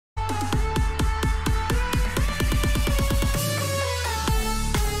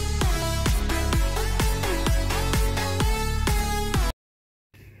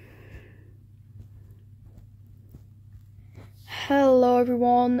Hello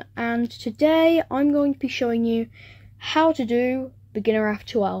everyone, and today I'm going to be showing you how to do beginner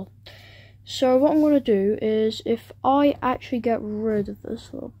F2L. So what I'm going to do is, if I actually get rid of this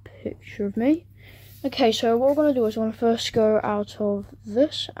little picture of me. Okay, so what we're going to do is I'm going to first go out of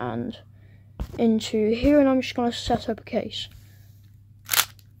this and into here, and I'm just going to set up a case.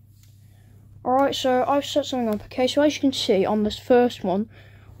 Alright, so I've set something up. Okay, so as you can see on this first one,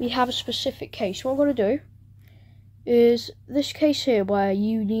 we have a specific case. What I'm going to do is this case here where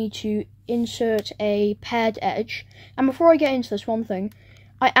you need to insert a paired edge. And before I get into this, one thing,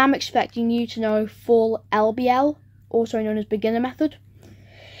 I am expecting you to know full LBL, also known as beginner method.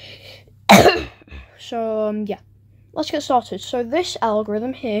 So yeah, let's get started. So this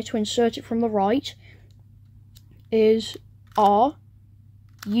algorithm here, to insert it from the right, is R,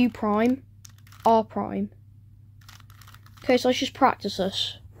 U prime, R prime. Okay, so let's just practice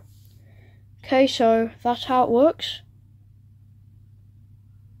this. Okay, so that's how it works.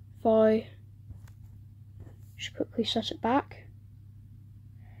 If I just quickly set it back.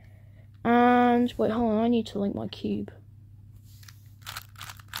 And wait, hold on, I need to link my cube.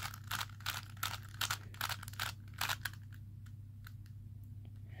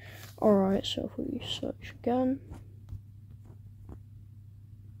 Alright, so if we search again.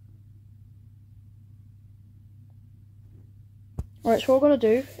 Alright, so what we're going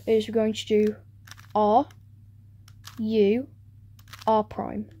to do is we're going to do R, U, R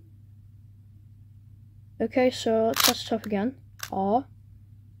prime. Okay, so let's set it up again. R,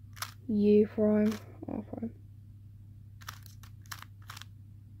 U prime, R prime.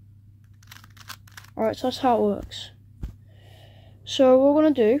 Alright, so that's how it works. So what we're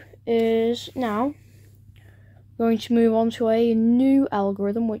going to do is now going to move on to a new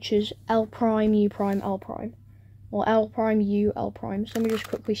algorithm, which is L prime, U prime, L prime. Or L prime, U, L prime. So let me just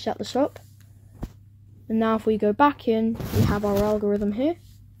quickly set this up. And now if we go back in, we have our algorithm here,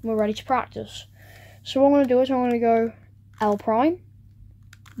 and we're ready to practice. So what I'm going to do is I'm going to go L prime,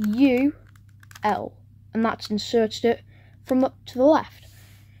 U, L. And that's inserted it from to the left.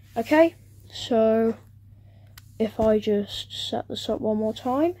 Okay, so if I just set this up one more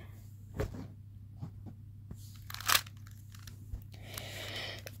time.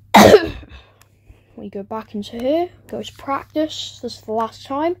 We go back into here, go to practice, this is the last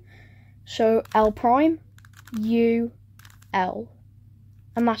time. So L prime, U, L.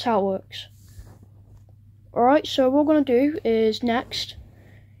 And that's how it works. Alright, so what we're going to do is next,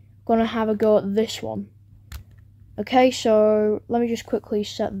 we're going to have a go at this one. Okay, so let me just quickly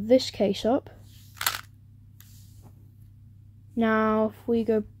set this case up. Now, if we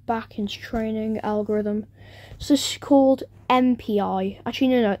go back into training algorithm, so this is called MPI. Actually,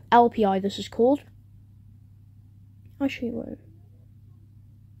 no, LPI this is called. Actually, wait.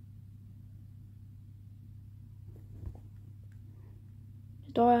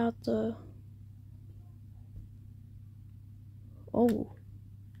 Did I add the... Oh.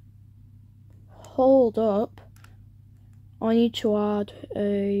 Hold up. I need to add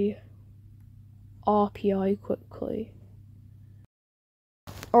a RPI quickly.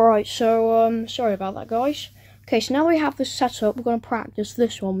 Alright, so, sorry about that, guys. Okay, so now we have this set up, we're going to practice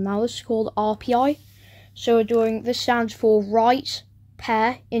this one. Now, this is called RPI. So we're doing, this stands for right,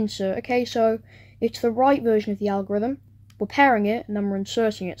 pair, insert. Okay, so it's the right version of the algorithm. We're pairing it, and then we're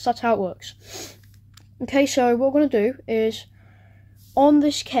inserting it. So that's how it works. Okay, so what we're going to do is, on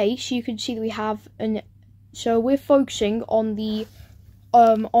this case, you can see that we have an, so we're focusing on the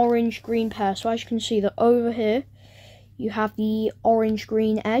orange-green pair. So as you can see that over here, you have the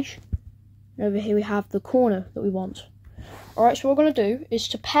orange-green edge. And over here we have the corner that we want. Alright, so what we're going to do is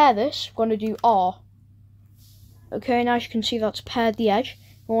to pair this, we're going to do R. Okay, now as you can see that's paired the edge.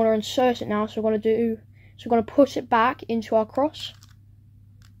 We want to insert it now, so we're going to put it back into our cross.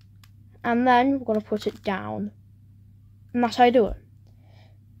 And then we're going to put it down. And that's how you do it.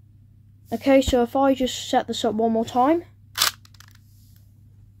 Okay, so if I just set this up one more time.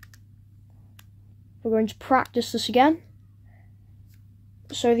 We're going to practice this again.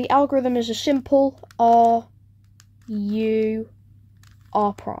 So the algorithm is a simple R, U,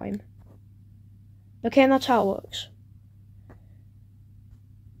 R prime. Okay, and that's how it works.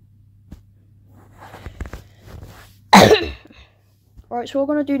 Alright, so what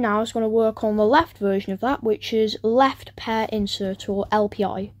we're going to do now is going to work on the left version of that, which is left pair insert, or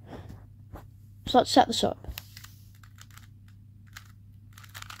LPI. So let's set this up.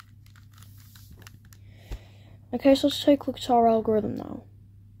 Okay, so let's take a look at our algorithm now.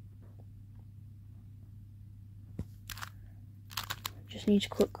 Just need to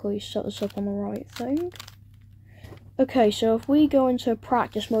quickly set this up on the right thing. Okay, so if we go into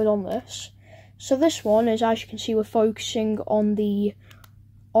practice mode on this, So this one is, as you can see, we're focusing on the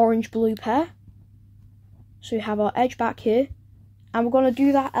orange-blue pair. So we have our edge back here, and we're going to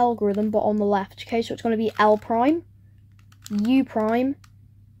do that algorithm, but on the left. Okay, so it's going to be L prime, U prime,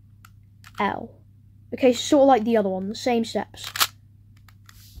 L. Okay, so sort of like the other one, the same steps.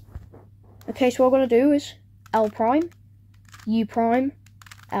 Okay, so what we're going to do is L prime, U prime,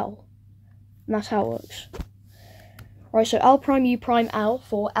 L. And that's how it works. Alright, so L prime, U prime, L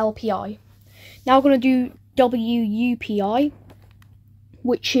for LPI. Now we're going to do WUPI,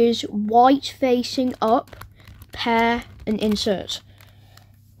 which is white facing up, pair, and insert.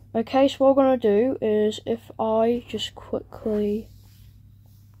 Okay, so what we're going to do is, if I just quickly...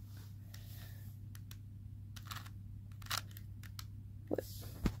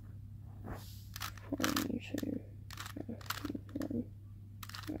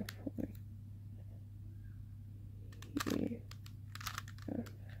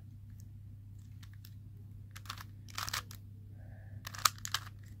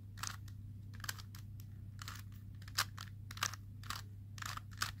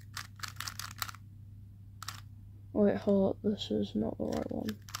 Wait, hold up, this is not the right one.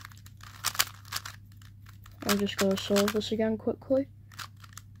 I'm just going to solve this again quickly.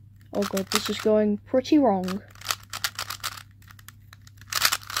 Oh god, this is going pretty wrong.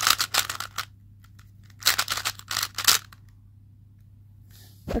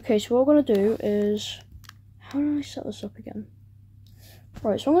 Okay, so what we're going to do is... How do I set this up again?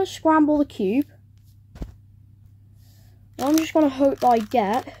 Right, so I'm going to scramble the cube. And I'm just going to hope I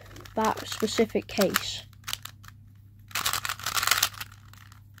get that specific case.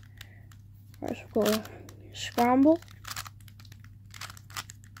 Right, so I've got to scramble.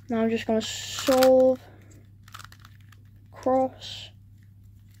 Now I'm just going to solve, cross,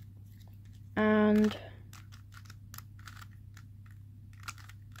 and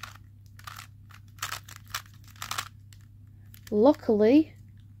luckily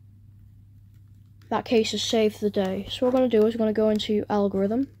that case is saved for the day. So what we're going to do is we're going to go into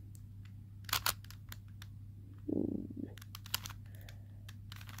algorithm.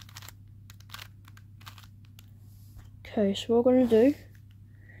 Okay, so what we're going to do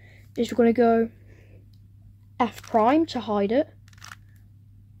is we're going to go F prime to hide it.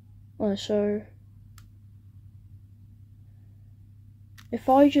 So if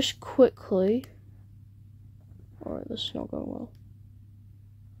I just quickly... Alright, this is not going well.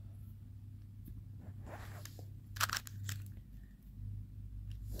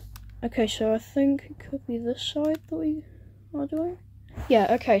 Okay, so I think it could be this side that we are doing. Yeah,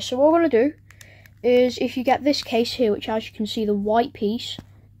 okay, so what we're going to do is, if you get this case here, which as you can see the white piece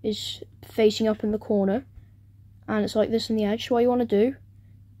is facing up in the corner, and it's like this on the edge, so what you want to do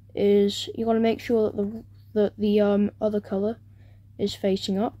is you want to make sure that the other colour is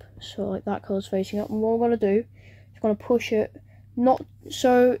facing up, so like that colour is facing up, and what we're going to do is going to push it, not,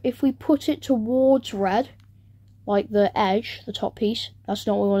 so if we put it towards red, like the edge, the top piece, that's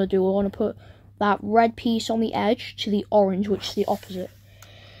not what we want to do. We want to put that red piece on the edge to the orange, which is the opposite.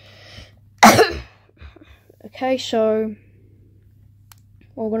 Okay, so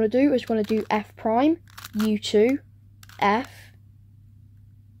what we're going to do is we're going to do F prime, U2, F,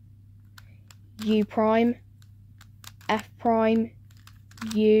 U prime, F prime,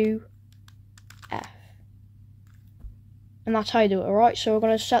 U, F. And that's how you do it, alright? So we're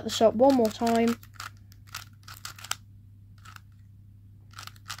going to set this up one more time.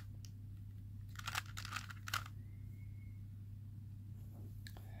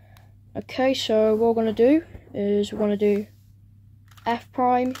 Okay, so what we're going to do is we're going to do F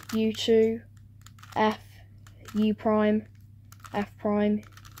prime, U2, F, U prime, F prime,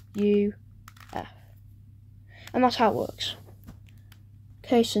 U, F. And that's how it works.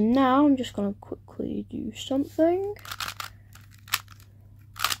 Okay, so now I'm just going to quickly do something.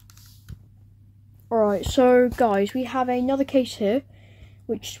 Alright, so guys, we have another case here,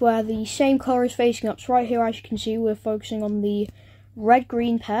 which is where the same colour is facing up. So right here, as you can see, we're focusing on the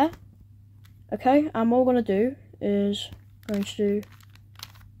red-green pair. Okay, and what we're going to do is going to do,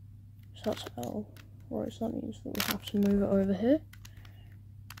 so that's L, right, so that means that we have to move it over here.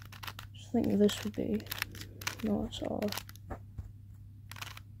 I think this would be, no, that's R.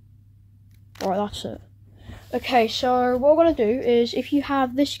 Alright, that's it. Okay, so what we're going to do is, if you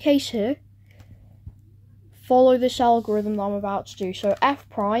have this case here, follow this algorithm that I'm about to do. So F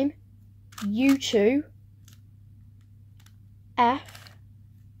prime, U2, F,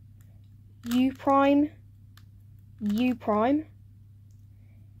 U prime, U prime,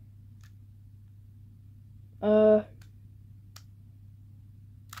 F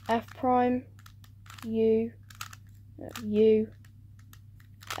prime, U, U,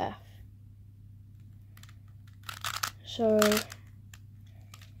 F. so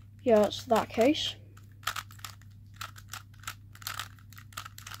yeah, that's that case.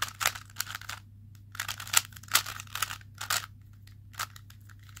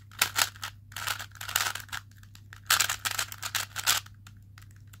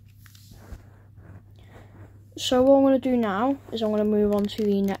 So what I'm going to do now is I'm going to move on to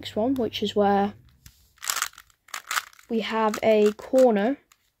the next one, which is where we have a corner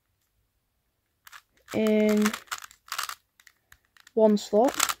in one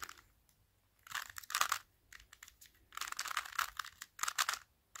slot.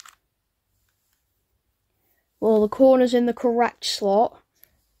 Well, the corner's in the correct slot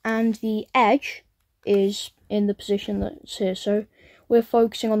and the edge is in the position that's here. So we're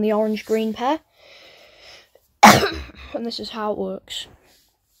focusing on the orange-green pair. And this is how it works.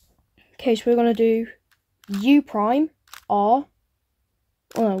 Okay, so we're going to do U prime, R.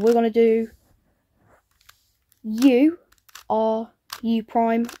 Oh no, we're going to do U, R, U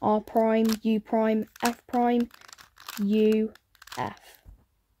prime, R prime, U prime, F prime, U, F.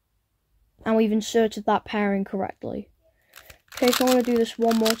 And we've inserted that pairing correctly. Okay, so I'm going to do this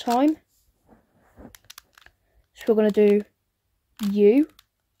one more time. So we're going to do U,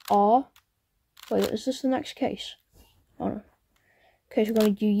 R. Wait, is this the next case? Oh no. Okay, so we're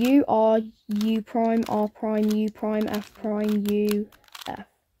going to do U, R, U prime, R prime, U prime, F prime, U, F.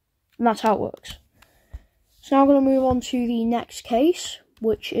 And that's how it works. So now I'm going to move on to the next case,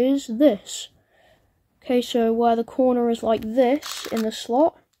 which is this. Okay, so where the corner is like this in the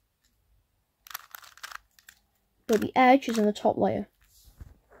slot, but the edge is in the top layer.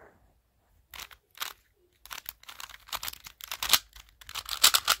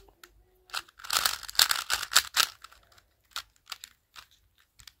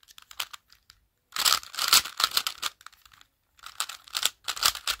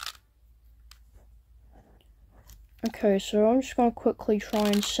 Okay, so I'm just going to quickly try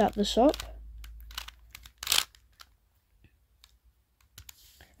and set this up.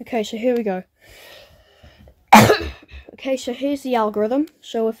 Okay, so here we go. Okay, so here's the algorithm.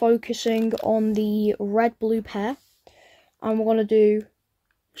 So we're focusing on the red-blue pair. And we're going to do,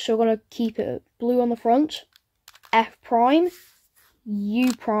 so we're going to keep it blue on the front. F prime,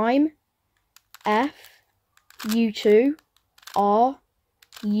 U prime, F, U2, R,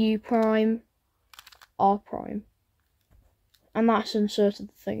 U prime, R prime. And that's inserted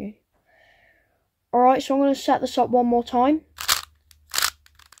the thingy. Alright, so I'm going to set this up one more time.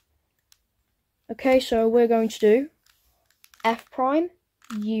 Okay, so we're going to do F prime,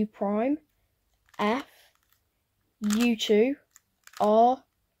 U prime, F, U2, R,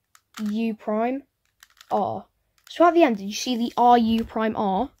 U prime, R. So at the end, did you see the R, U prime,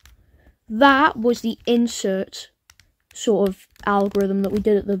 R? That was the insert sort of algorithm that we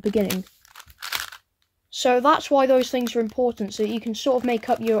did at the beginning. So that's why those things are important, so that you can sort of make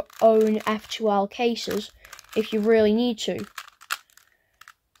up your own F2L cases if you really need to.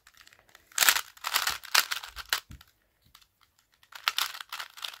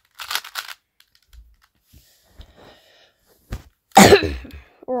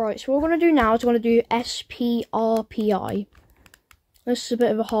 Alright, so what we're going to do now is we're going to do SPRPI. This is a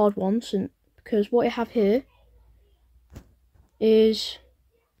bit of a hard one, because what you have here is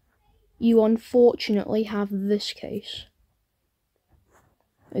you unfortunately have this case.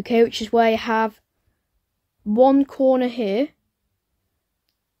 Okay, which is where you have one corner here.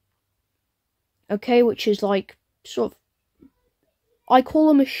 Okay, which is like, sort of, I call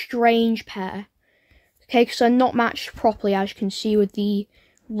them a strange pair. Okay, because they're not matched properly, as you can see with the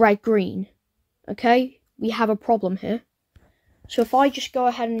red-green. Okay, we have a problem here. So if I just go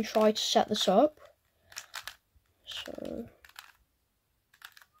ahead and try to set this up. So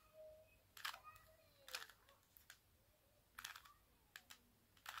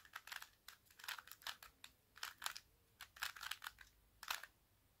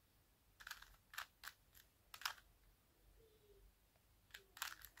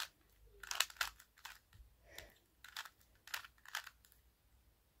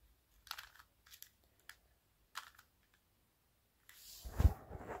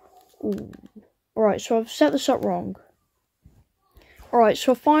Alright, so I've set this up wrong. Alright,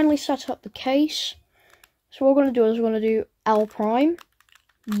 so I've finally set up the case. So what we're going to do is we're going to do L prime,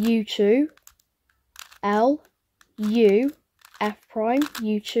 U2, L, U, F prime,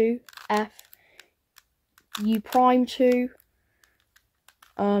 U2, F, U prime 2,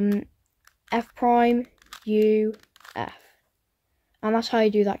 F prime, U, F. And that's how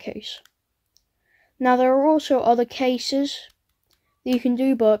you do that case. Now there are also other cases that you can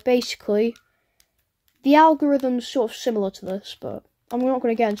do, but basically the algorithm's sort of similar to this, but I'm not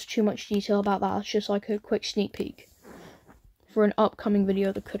going to get into too much detail about that. It's just like a quick sneak peek. for an upcoming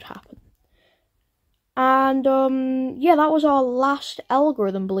video that could happen. And, yeah, that was our last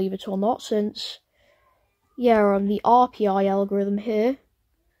algorithm, believe it or not, since, yeah, the RPI algorithm here,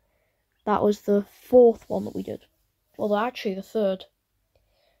 that was the 4th one that we did. Well, actually the 3rd,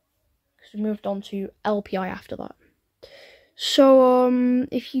 because we moved on to LPI after that. So,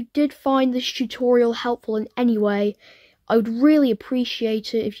 if you did find this tutorial helpful in any way, I would really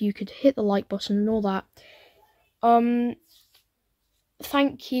appreciate it if you could hit the like button and all that.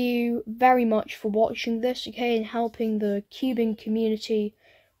 Thank you very much for watching this, okay, and helping the cubing community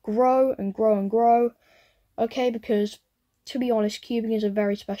grow and grow and grow, okay, because, to be honest, cubing is a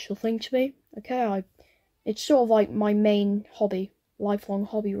very special thing to me, okay, it's sort of like my main hobby, lifelong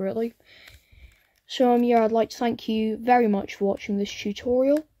hobby, really. So, yeah, I'd like to thank you very much for watching this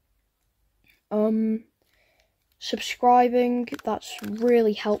tutorial. Subscribing, that's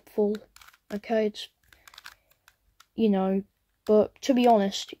really helpful, okay, it's, you know, but to be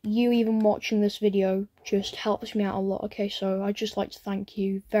honest, you even watching this video just helps me out a lot, okay, so I'd just like to thank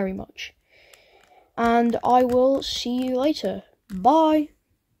you very much. And I will see you later. Bye!